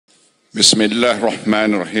Bismillah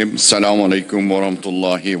ar-Rahman ar-Rahim. Assalamu alaikum wa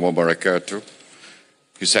rahmatullahi wa barakatuh.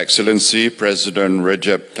 His Excellency President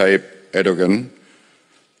Recep Tayyip Erdogan,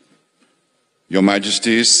 Your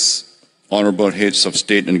Majesties, Honorable Heads of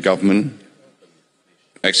State and Government,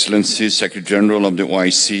 Excellencies, Secretary General of the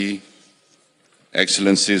OIC,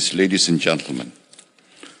 Excellencies, ladies and gentlemen.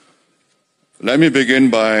 Let me begin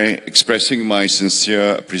by expressing my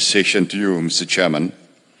sincere appreciation to you, Mr. Chairman,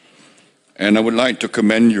 and I would like to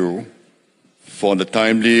commend you for the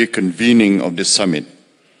timely convening of this summit,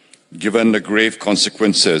 given the grave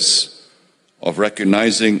consequences of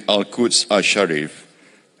recognizing Al-Quds Al-Sharif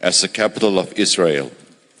as the capital of Israel.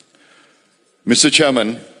 Mr.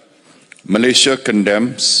 Chairman, Malaysia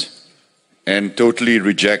condemns and totally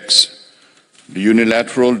rejects the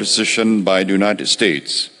unilateral decision by the United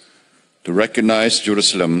States to recognize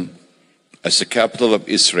Jerusalem as the capital of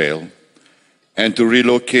Israel and to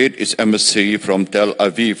relocate its embassy from Tel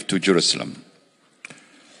Aviv to Jerusalem.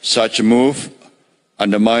 Such a move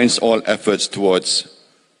undermines all efforts towards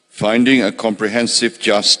finding a comprehensive,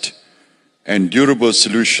 just, and durable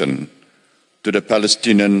solution to the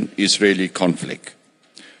Palestinian-Israeli conflict.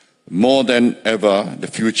 More than ever, the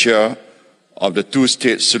future of the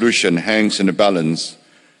two-state solution hangs in the balance,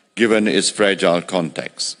 given its fragile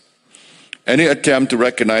context. Any attempt to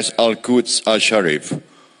recognize Al-Quds Al-Sharif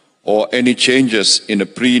or any changes in the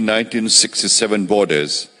pre-1967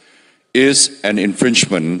 borders is an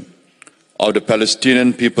infringement of the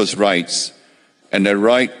Palestinian people's rights and their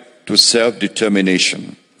right to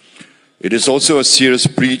self-determination. It is also a serious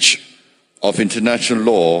breach of international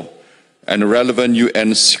law and relevant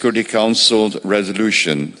UN Security Council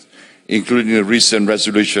resolutions, including the recent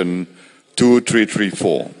Resolution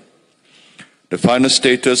 2334. The final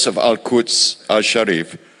status of Al-Quds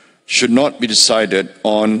Al-Sharif should not be decided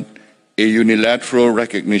on a unilateral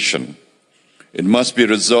recognition. It must be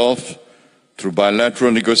resolved through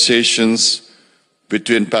bilateral negotiations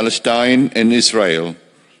between Palestine and Israel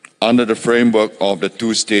under the framework of the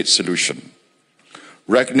two-state solution.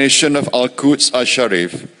 Recognition of Al-Quds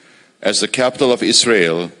Al-Sharif as the capital of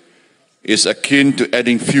Israel is akin to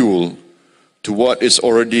adding fuel to what is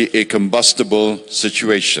already a combustible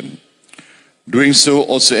situation. Doing so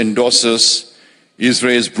also endorses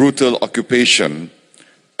Israel's brutal occupation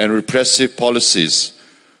and repressive policies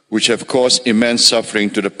which have caused immense suffering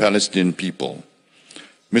to the Palestinian people.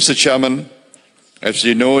 Mr. Chairman, as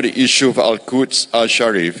you know, the issue of Al-Quds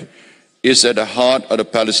Al-Sharif is at the heart of the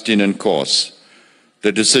Palestinian cause.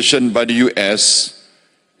 The decision by the US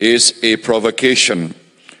is a provocation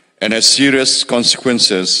and has serious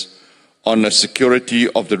consequences on the security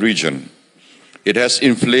of the region. It has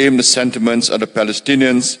inflamed the sentiments of the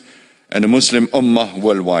Palestinians and the Muslim Ummah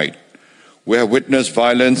worldwide. We have witnessed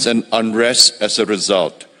violence and unrest as a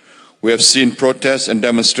result. We have seen protests and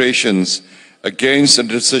demonstrations against the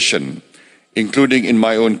decision, including in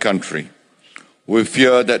my own country. We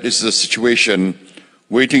fear that this is a situation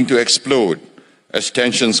waiting to explode as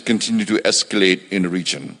tensions continue to escalate in the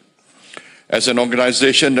region. As an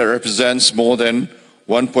organization that represents more than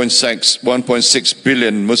 1.6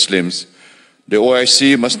 billion Muslims, the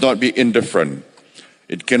OIC must not be indifferent.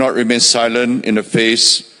 It cannot remain silent in the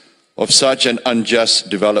face of such an unjust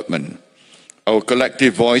development. Our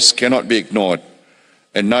collective voice cannot be ignored,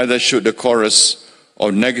 and neither should the chorus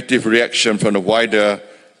of negative reaction from the wider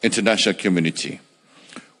international community.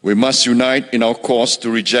 We must unite in our cause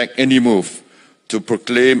to reject any move to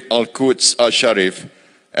proclaim Al-Quds Al-Sharif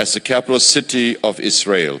as the capital city of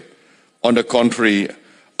Israel. On the contrary,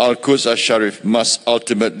 Al-Quds Al-Sharif must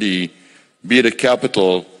ultimately be the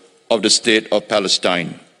capital of the state of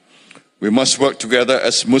Palestine. We must work together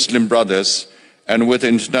as Muslim brothers and with the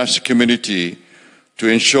international community to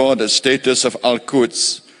ensure the status of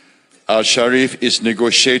Al-Quds Al-Sharif is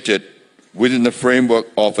negotiated within the framework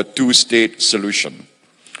of a two-state solution.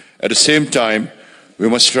 At the same time, we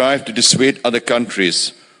must strive to dissuade other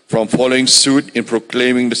countries from following suit in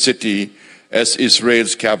proclaiming the city as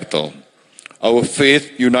Israel's capital. Our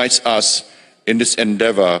faith unites us in this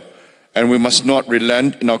endeavor, and we must not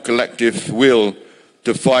relent in our collective will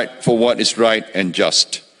to fight for what is right and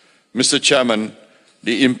just. Mr. Chairman,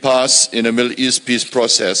 the impasse in the Middle East peace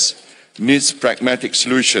process needs pragmatic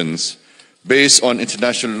solutions based on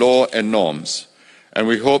international law and norms, and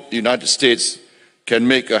we hope the United States can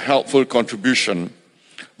make a helpful contribution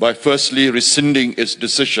by firstly rescinding its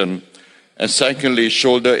decision and secondly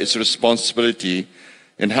shoulder its responsibility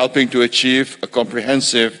in helping to achieve a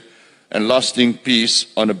comprehensive and lasting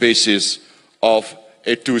peace on the basis of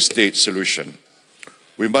a two-state solution.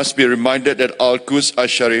 We must be reminded that Al-Quds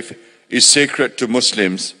Al-Sharif is sacred to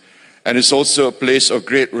Muslims and is also a place of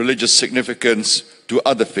great religious significance to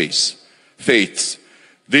other faiths. faiths.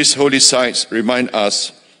 These holy sites remind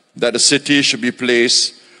us that the city should be a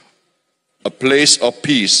place of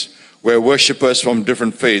peace where worshippers from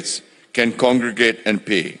different faiths can congregate and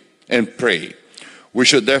pray. We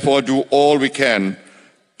should therefore do all we can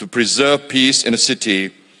to preserve peace in the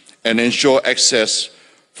city and ensure access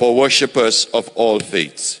for worshippers of all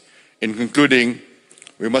faiths. In concluding,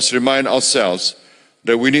 we must remind ourselves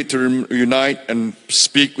that we need to unite and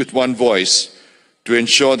speak with one voice to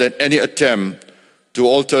ensure that any attempt to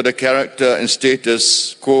alter the character and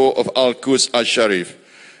status quo of Al-Quds Al-Sharif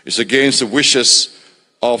is against the wishes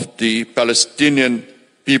of the Palestinian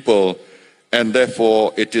people, and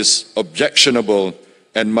therefore it is objectionable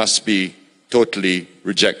and must be totally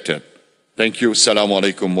rejected. Thank you. Assalamu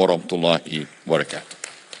alaikum wa rahmatullahi wa barakatuh.